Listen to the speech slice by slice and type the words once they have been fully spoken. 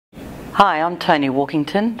Hi, I'm Toni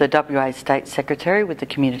Walkington, the WA State Secretary with the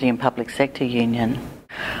Community and Public Sector Union.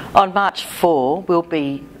 On March 4, we'll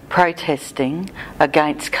be protesting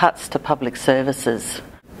against cuts to public services.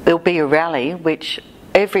 There'll be a rally which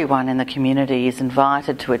everyone in the community is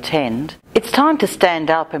invited to attend. It's time to stand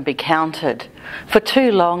up and be counted. For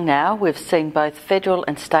too long now, we've seen both federal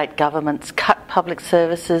and state governments cut public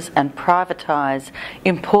services and privatise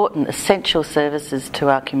important essential services to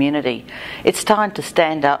our community. It's time to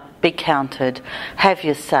stand up, be counted, have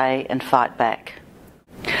your say and fight back.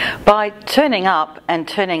 By turning up and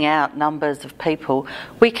turning out numbers of people,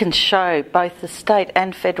 we can show both the state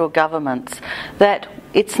and federal governments that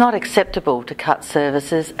it's not acceptable to cut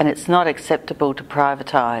services and it's not acceptable to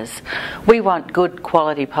privatise. We want good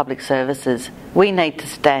quality public services. We need to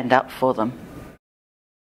stand up for them.